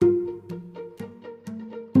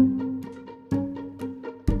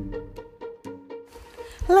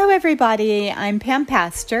Hello, everybody. I'm Pam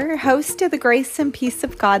Pastor, host of the Grace and Peace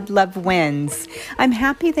of God Love Wins. I'm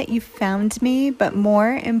happy that you found me, but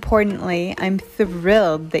more importantly, I'm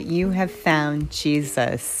thrilled that you have found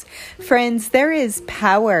Jesus. Friends, there is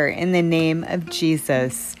power in the name of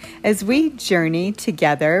Jesus. As we journey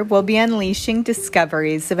together, we'll be unleashing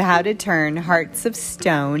discoveries of how to turn hearts of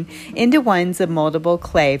stone into ones of moldable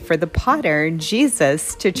clay for the potter,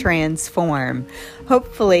 Jesus, to transform.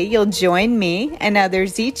 Hopefully, you'll join me and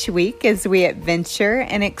others each week as we adventure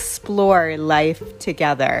and explore life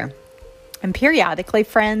together. And periodically,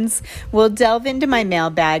 friends, we'll delve into my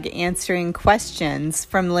mailbag answering questions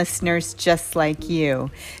from listeners just like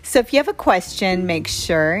you. So if you have a question, make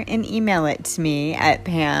sure and email it to me at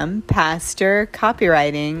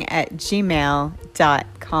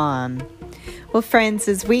pampastorcopywriting@gmail.com. Well, friends,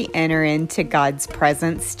 as we enter into God's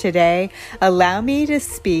presence today, allow me to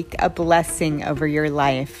speak a blessing over your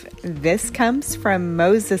life. This comes from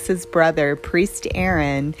Moses' brother, priest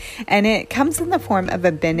Aaron, and it comes in the form of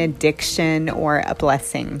a benediction or a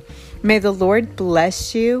blessing. May the Lord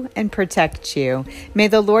bless you and protect you. May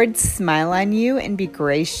the Lord smile on you and be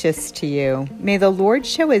gracious to you. May the Lord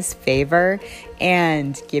show his favor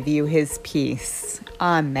and give you his peace.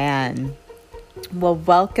 Amen. Well,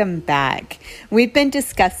 welcome back. We've been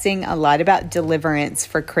discussing a lot about deliverance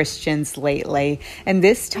for Christians lately, and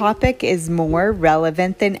this topic is more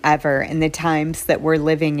relevant than ever in the times that we're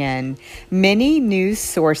living in. Many news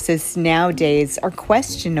sources nowadays are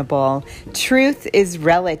questionable. Truth is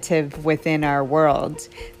relative within our world.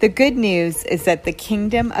 The good news is that the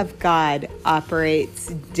kingdom of God operates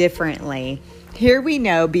differently. Here we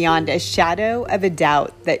know beyond a shadow of a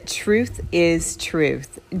doubt that truth is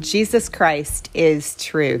truth. Jesus Christ is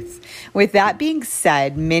truth. With that being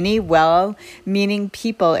said, many well-meaning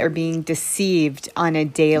people are being deceived on a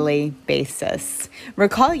daily basis.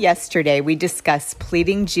 Recall yesterday we discussed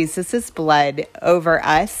pleading Jesus' blood over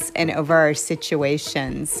us and over our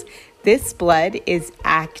situations. This blood is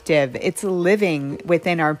active. It's living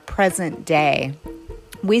within our present day.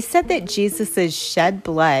 We said that Jesus' shed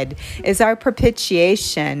blood is our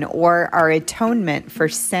propitiation or our atonement for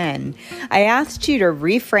sin. I asked you to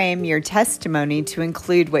reframe your testimony to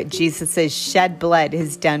include what Jesus' shed blood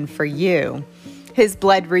has done for you. His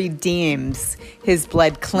blood redeems, his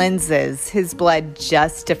blood cleanses, his blood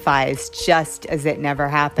justifies just as it never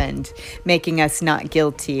happened, making us not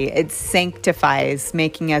guilty. It sanctifies,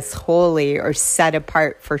 making us holy or set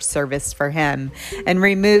apart for service for him, and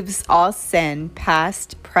removes all sin,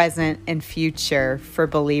 past, present, and future for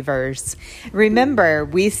believers. Remember,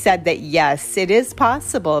 we said that yes, it is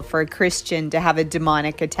possible for a Christian to have a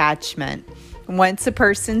demonic attachment. Once a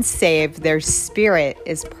person's saved, their spirit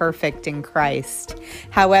is perfect in Christ.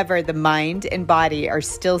 However, the mind and body are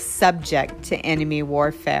still subject to enemy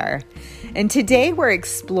warfare. And today we're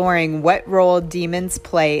exploring what role demons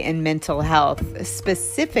play in mental health,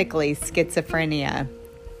 specifically schizophrenia.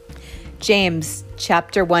 James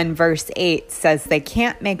chapter 1 verse 8 says they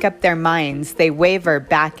can't make up their minds. They waver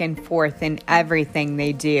back and forth in everything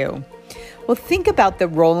they do. Well, think about the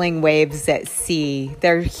rolling waves at sea.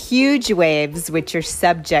 They're huge waves which are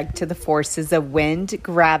subject to the forces of wind,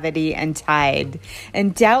 gravity, and tide.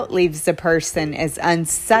 And doubt leaves a person as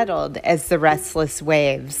unsettled as the restless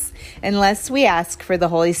waves. Unless we ask for the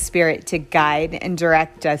Holy Spirit to guide and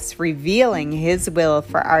direct us, revealing his will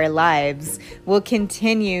for our lives, we'll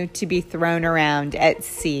continue to be thrown around at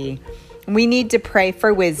sea. We need to pray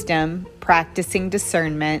for wisdom, practicing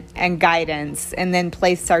discernment and guidance, and then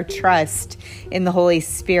place our trust in the Holy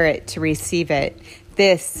Spirit to receive it.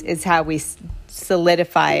 This is how we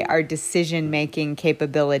solidify our decision-making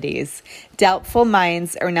capabilities. Doubtful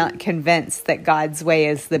minds are not convinced that God's way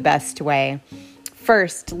is the best way.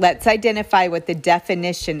 First, let's identify what the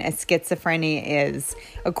definition of schizophrenia is.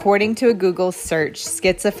 According to a Google search,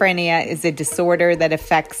 schizophrenia is a disorder that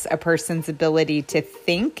affects a person's ability to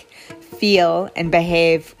think, feel, and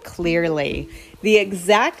behave clearly. The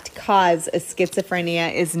exact cause of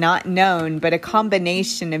schizophrenia is not known, but a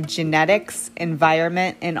combination of genetics,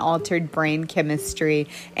 environment, and altered brain chemistry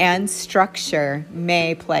and structure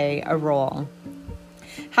may play a role.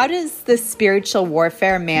 How does the Spiritual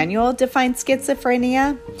Warfare Manual define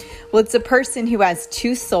schizophrenia? Well, it's a person who has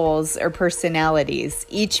two souls or personalities.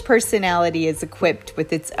 Each personality is equipped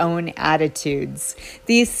with its own attitudes.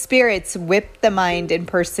 These spirits whip the mind and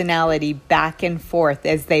personality back and forth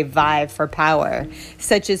as they vie for power,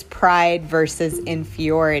 such as pride versus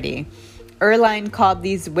inferiority. Erline called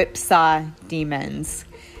these whipsaw demons.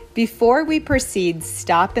 Before we proceed,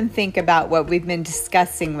 stop and think about what we've been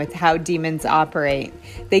discussing with how demons operate.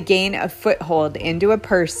 They gain a foothold into a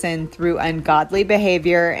person through ungodly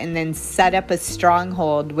behavior and then set up a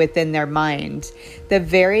stronghold within their mind. The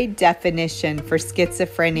very definition for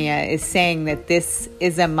schizophrenia is saying that this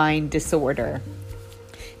is a mind disorder.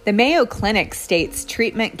 The Mayo Clinic states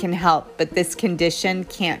treatment can help, but this condition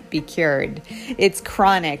can't be cured. It's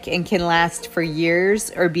chronic and can last for years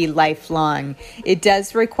or be lifelong. It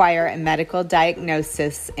does require a medical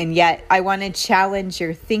diagnosis, and yet I want to challenge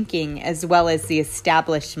your thinking as well as the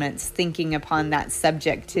establishment's thinking upon that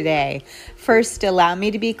subject today. First, allow me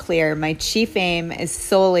to be clear. My chief aim is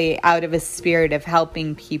solely out of a spirit of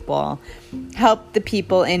helping people. Help the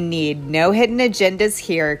people in need. No hidden agendas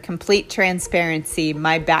here. Complete transparency.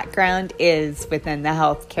 My background is within the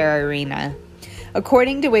healthcare arena.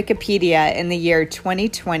 According to Wikipedia, in the year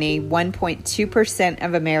 2020, 1.2%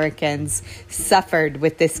 of Americans suffered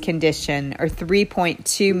with this condition, or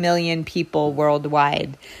 3.2 million people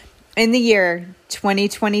worldwide. In the year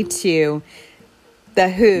 2022, the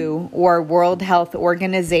WHO, or World Health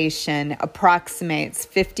Organization, approximates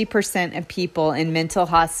 50% of people in mental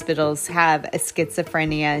hospitals have a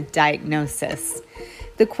schizophrenia diagnosis.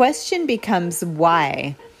 The question becomes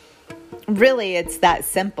why? Really, it's that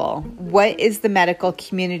simple. What is the medical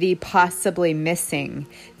community possibly missing?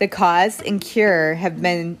 The cause and cure have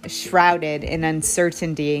been shrouded in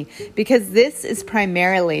uncertainty because this is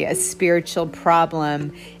primarily a spiritual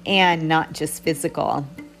problem and not just physical.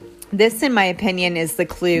 This, in my opinion, is the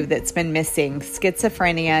clue that's been missing.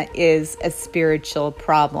 Schizophrenia is a spiritual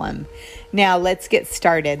problem. Now, let's get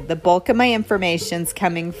started. The bulk of my information is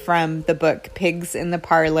coming from the book Pigs in the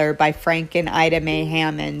Parlor by Frank and Ida Mae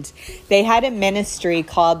Hammond. They had a ministry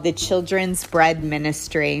called the Children's Bread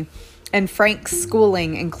Ministry, and Frank's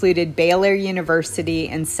schooling included Baylor University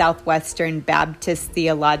and Southwestern Baptist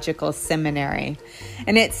Theological Seminary.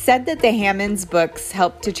 And it's said that the Hammonds books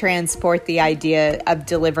helped to transport the idea of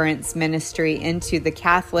deliverance ministry into the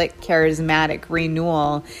Catholic charismatic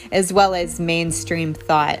renewal as well as mainstream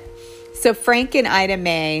thought. So Frank and Ida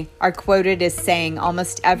Mae are quoted as saying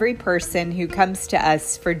almost every person who comes to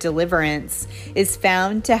us for deliverance is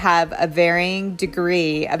found to have a varying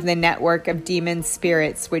degree of the network of demon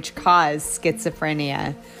spirits which cause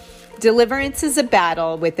schizophrenia. Deliverance is a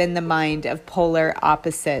battle within the mind of polar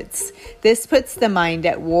opposites. This puts the mind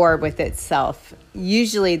at war with itself.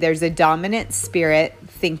 Usually there's a dominant spirit,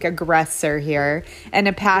 think aggressor here, and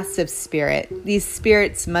a passive spirit. These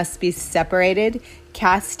spirits must be separated,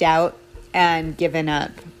 cast out, and given up.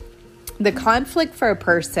 The conflict for a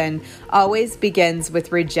person always begins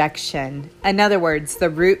with rejection. In other words, the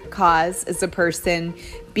root cause is a person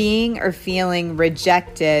being or feeling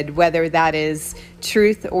rejected, whether that is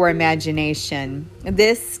truth or imagination.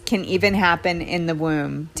 This can even happen in the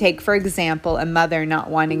womb. Take, for example, a mother not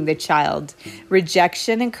wanting the child.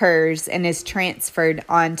 Rejection occurs and is transferred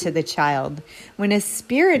onto the child. When a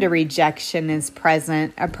spirit of rejection is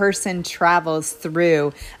present, a person travels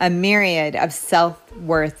through a myriad of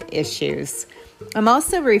self-worth issues. I'm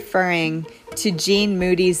also referring to Jean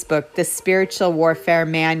Moody's book, The Spiritual Warfare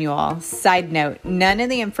Manual. Side note, none of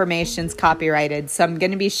the information is copyrighted, so I'm going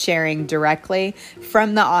to be sharing directly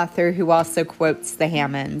from the author who also quotes the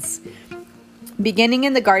Hammonds. Beginning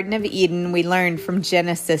in the Garden of Eden, we learned from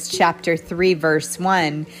Genesis chapter 3, verse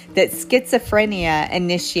 1, that schizophrenia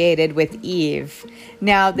initiated with Eve.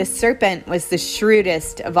 Now, the serpent was the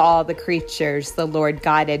shrewdest of all the creatures the Lord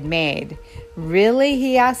God had made. Really,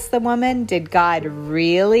 he asked the woman, did God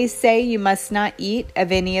really say you must not eat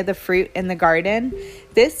of any of the fruit in the garden?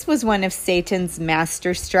 This was one of Satan's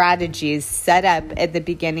master strategies set up at the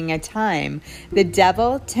beginning of time. The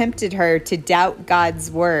devil tempted her to doubt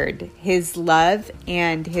God's word, his love,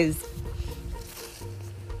 and his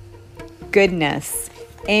goodness.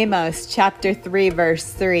 Amos chapter 3,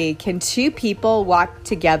 verse 3, can two people walk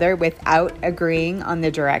together without agreeing on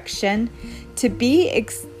the direction? To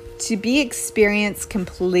experience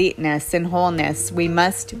completeness and wholeness, we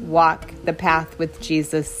must walk the path with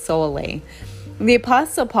Jesus solely. The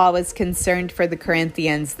Apostle Paul was concerned for the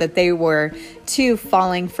Corinthians that they were too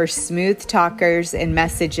falling for smooth talkers and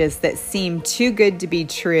messages that seemed too good to be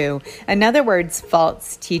true. In other words,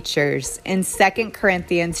 false teachers. In 2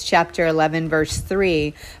 Corinthians chapter 11, verse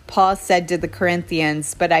 3, Paul said to the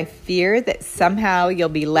Corinthians, "But I fear that somehow you'll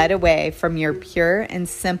be led away from your pure and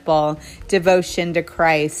simple devotion to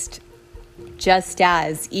Christ, just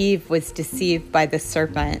as Eve was deceived by the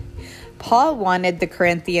serpent." Paul wanted the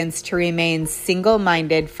Corinthians to remain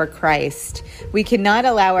single-minded for Christ. We cannot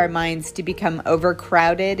allow our minds to become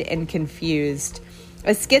overcrowded and confused.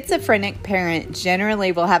 A schizophrenic parent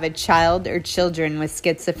generally will have a child or children with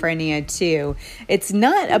schizophrenia too. It's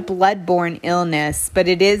not a blood-borne illness, but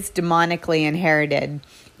it is demonically inherited.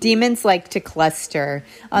 Demons like to cluster.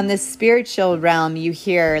 On the spiritual realm, you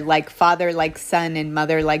hear like father like son and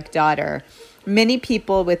mother like daughter. Many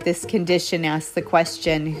people with this condition ask the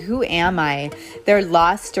question, who am I? They're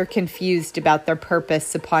lost or confused about their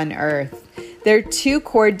purpose upon earth. There are two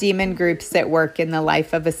core demon groups that work in the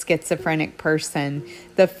life of a schizophrenic person.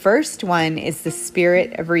 The first one is the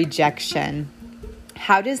spirit of rejection.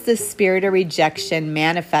 How does the spirit of rejection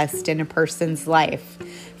manifest in a person's life?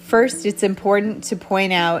 First, it's important to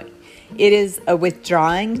point out it is a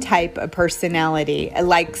withdrawing type of personality. It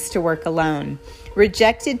likes to work alone.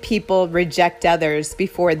 Rejected people reject others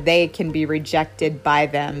before they can be rejected by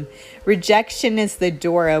them. Rejection is the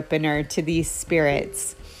door opener to these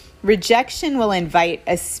spirits. Rejection will invite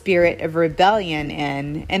a spirit of rebellion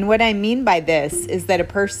in. And what I mean by this is that a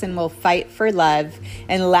person will fight for love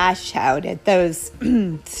and lash out at those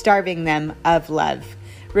starving them of love.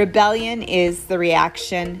 Rebellion is the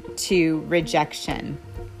reaction to rejection.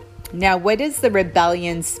 Now, what does the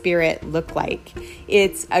rebellion spirit look like?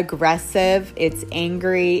 It's aggressive, it's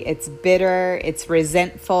angry, it's bitter, it's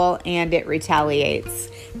resentful, and it retaliates.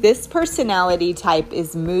 This personality type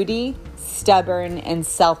is moody, stubborn, and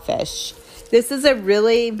selfish. This is a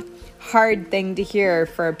really hard thing to hear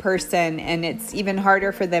for a person, and it's even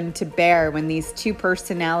harder for them to bear when these two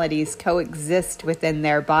personalities coexist within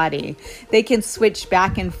their body. They can switch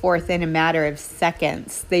back and forth in a matter of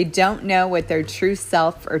seconds. They don't know what their true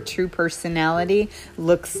self or true personality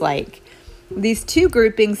looks like. These two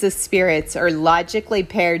groupings of spirits are logically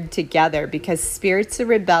paired together because spirits of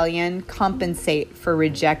rebellion compensate for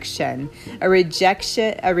rejection. A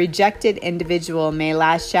rejected individual may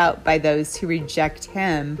lash out by those who reject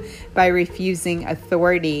him by refusing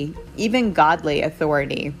authority, even godly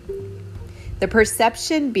authority. The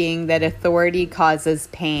perception being that authority causes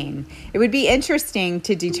pain. It would be interesting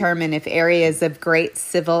to determine if areas of great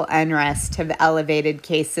civil unrest have elevated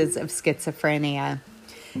cases of schizophrenia.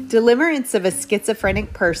 Deliverance of a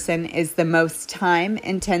schizophrenic person is the most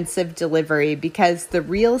time-intensive delivery because the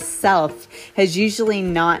real self has usually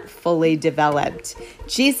not fully developed.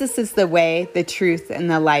 Jesus is the way, the truth, and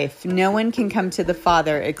the life. No one can come to the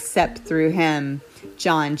Father except through him.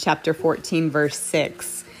 John chapter 14, verse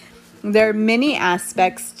 6. There are many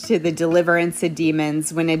aspects to the deliverance of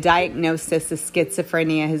demons when a diagnosis of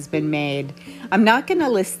schizophrenia has been made. I'm not going to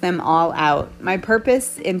list them all out. My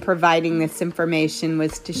purpose in providing this information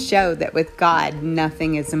was to show that with God,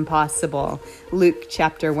 nothing is impossible. Luke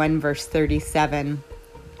chapter 1, verse 37.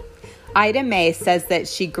 Ida May says that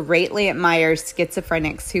she greatly admires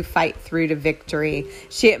schizophrenics who fight through to victory.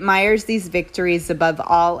 She admires these victories above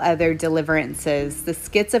all other deliverances. The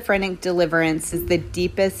schizophrenic deliverance is the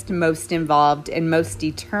deepest, most involved, and most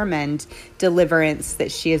determined deliverance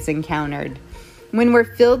that she has encountered. When we're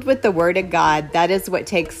filled with the Word of God, that is what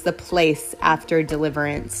takes the place after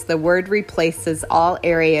deliverance. The Word replaces all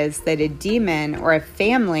areas that a demon or a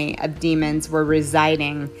family of demons were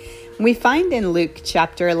residing. We find in Luke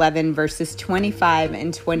chapter 11, verses 25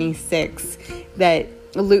 and 26, that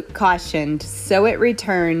Luke cautioned, "So it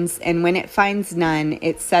returns, and when it finds none,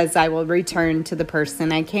 it says, I will return to the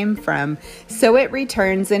person I came from. So it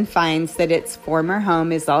returns and finds that its former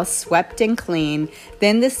home is all swept and clean.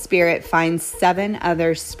 Then the spirit finds 7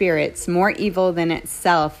 other spirits more evil than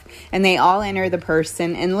itself, and they all enter the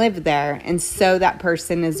person and live there. And so that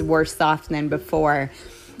person is worse off than before."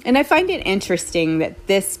 And I find it interesting that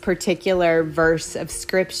this particular verse of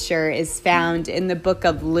scripture is found in the book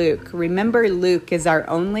of Luke. Remember, Luke is our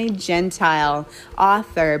only Gentile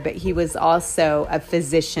author, but he was also a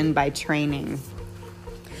physician by training.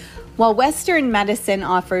 While Western medicine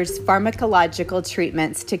offers pharmacological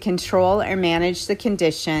treatments to control or manage the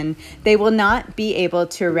condition, they will not be able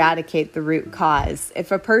to eradicate the root cause.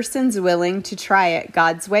 If a person's willing to try it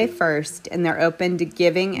God's way first, and they're open to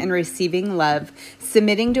giving and receiving love,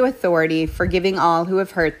 submitting to authority, forgiving all who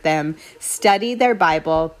have hurt them, study their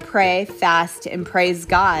Bible, pray, fast, and praise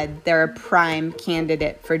God, they're a prime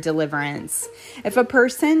candidate for deliverance. If a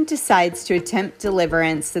person decides to attempt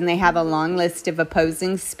deliverance and they have a long list of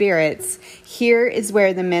opposing spirits, here is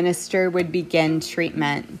where the minister would begin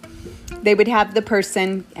treatment. They would have the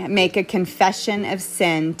person make a confession of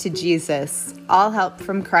sin to Jesus. All help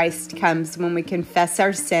from Christ comes when we confess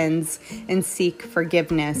our sins and seek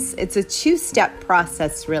forgiveness. It's a 2-step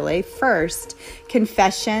process, really. First,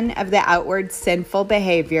 confession of the outward sinful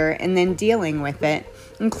behavior and then dealing with it,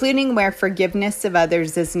 including where forgiveness of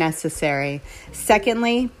others is necessary.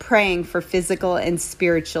 Secondly, praying for physical and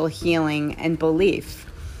spiritual healing and belief.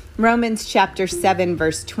 Romans chapter 7,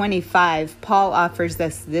 verse 25, Paul offers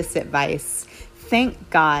us this advice.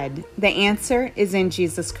 Thank God. The answer is in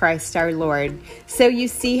Jesus Christ our Lord. So you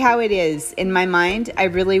see how it is. In my mind, I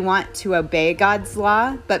really want to obey God's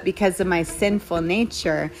law, but because of my sinful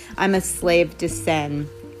nature, I'm a slave to sin.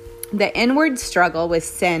 The inward struggle with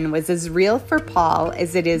sin was as real for Paul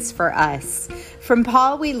as it is for us. From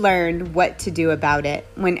Paul, we learned what to do about it.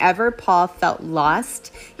 Whenever Paul felt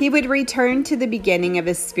lost, he would return to the beginning of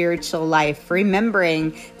his spiritual life,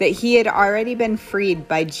 remembering that he had already been freed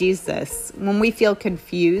by Jesus. When we feel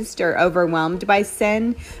confused or overwhelmed by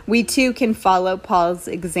sin, we too can follow Paul's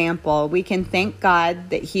example. We can thank God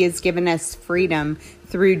that he has given us freedom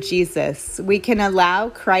through Jesus. We can allow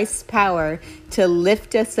Christ's power to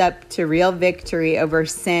lift us up to real victory over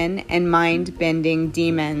sin and mind-bending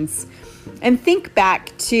demons. And think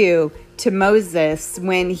back to Moses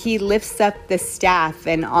when he lifts up the staff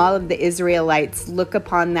and all of the Israelites look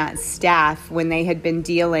upon that staff when they had been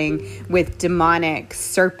dealing with demonic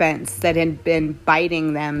serpents that had been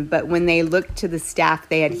biting them. But when they looked to the staff,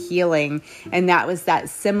 they had healing. And that was that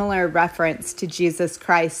similar reference to Jesus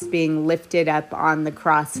Christ being lifted up on the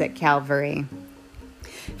cross at Calvary.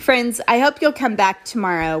 Friends, I hope you'll come back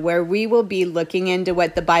tomorrow where we will be looking into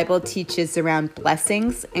what the Bible teaches around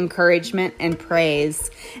blessings, encouragement, and praise.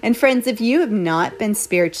 And friends, if you have not been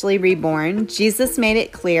spiritually reborn, Jesus made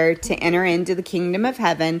it clear to enter into the kingdom of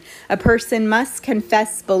heaven, a person must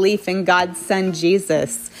confess belief in God's Son,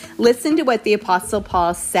 Jesus. Listen to what the Apostle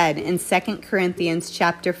Paul said in 2 Corinthians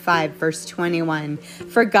chapter 5, verse 21.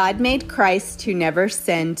 For God made Christ, who never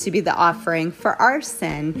sinned, to be the offering for our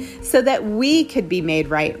sin, so that we could be made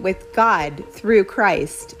right with God through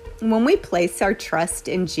Christ. When we place our trust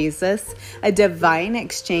in Jesus, a divine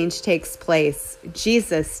exchange takes place.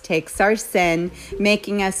 Jesus takes our sin,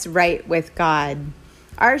 making us right with God.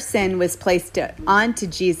 Our sin was placed onto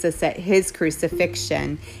Jesus at his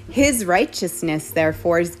crucifixion. His righteousness,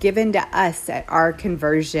 therefore, is given to us at our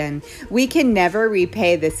conversion. We can never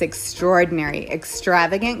repay this extraordinary,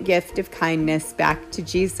 extravagant gift of kindness back to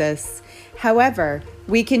Jesus. However,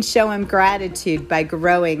 we can show him gratitude by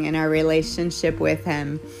growing in our relationship with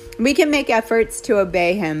him. We can make efforts to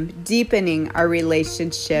obey him, deepening our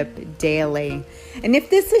relationship daily. And if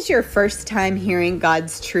this is your first time hearing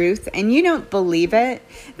God's truth and you don't believe it,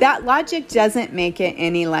 that logic doesn't make it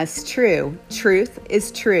any less true. Truth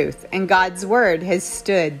is truth, and God's word has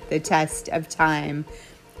stood the test of time.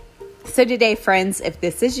 So today, friends, if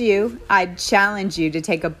this is you, I'd challenge you to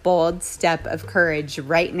take a bold step of courage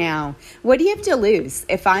right now. What do you have to lose?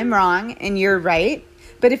 If I'm wrong and you're right,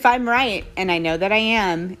 but if I'm right, and I know that I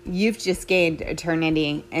am, you've just gained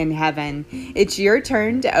eternity in heaven. It's your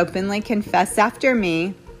turn to openly confess after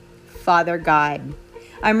me, Father God,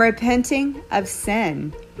 I'm repenting of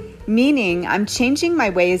sin, meaning I'm changing my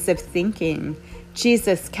ways of thinking.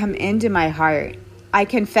 Jesus, come into my heart. I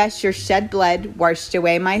confess your shed blood washed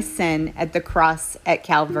away my sin at the cross at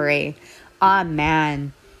Calvary.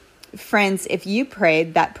 Amen. Friends, if you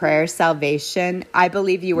prayed that prayer of salvation, I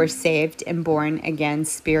believe you were saved and born again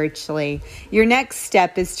spiritually. Your next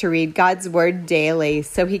step is to read God's word daily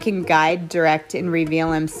so he can guide, direct, and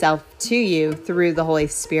reveal himself to you through the Holy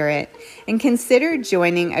Spirit. And consider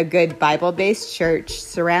joining a good Bible-based church,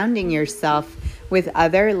 surrounding yourself with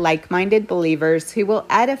other like-minded believers who will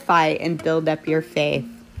edify and build up your faith.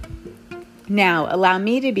 Now, allow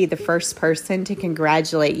me to be the first person to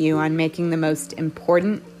congratulate you on making the most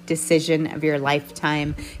important decision of your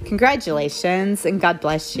lifetime. Congratulations, and God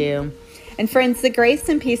bless you. And friends, the Grace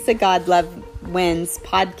and Peace of God Love Wins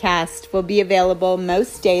podcast will be available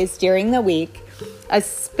most days during the week. A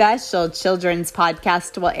special children's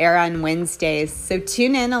podcast will air on Wednesdays, so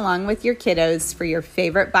tune in along with your kiddos for your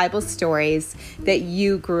favorite Bible stories that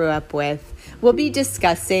you grew up with. We'll be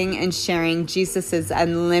discussing and sharing Jesus'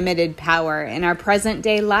 unlimited power in our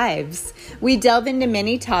present-day lives. We delve into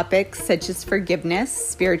many topics such as forgiveness,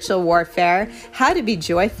 spiritual warfare, how to be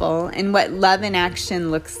joyful, and what love in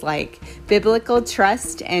action looks like, biblical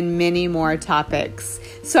trust, and many more topics.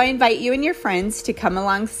 So I invite you and your friends to come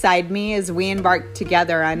alongside me as we embark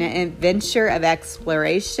together on an adventure of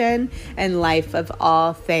exploration and life of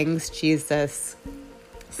all things Jesus.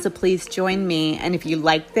 So please join me, and if you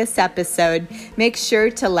like this episode, make sure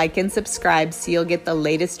to like and subscribe so you'll get the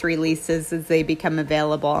latest releases as they become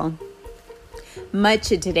available.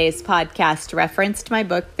 Much of today's podcast referenced my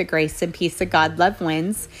book, The Grace and Peace of God Love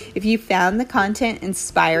Wins. If you found the content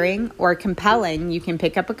inspiring or compelling, you can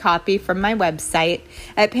pick up a copy from my website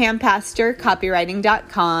at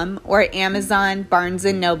pampastorcopywriting.com or at Amazon, Barnes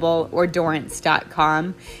 & Noble, or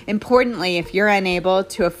Dorrance.com. Importantly, if you're unable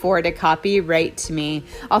to afford a copy, write to me.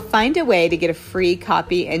 I'll find a way to get a free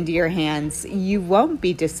copy into your hands. You won't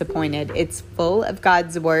be disappointed. It's full of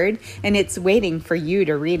God's Word, and it's waiting for you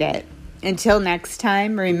to read it. Until next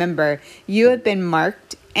time, remember, you have been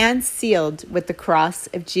marked and sealed with the cross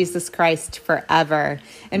of Jesus Christ forever.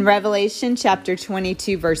 And Revelation chapter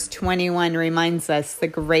 22, verse 21 reminds us, the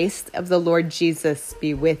grace of the Lord Jesus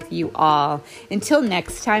be with you all. Until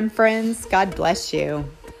next time, friends, God bless you.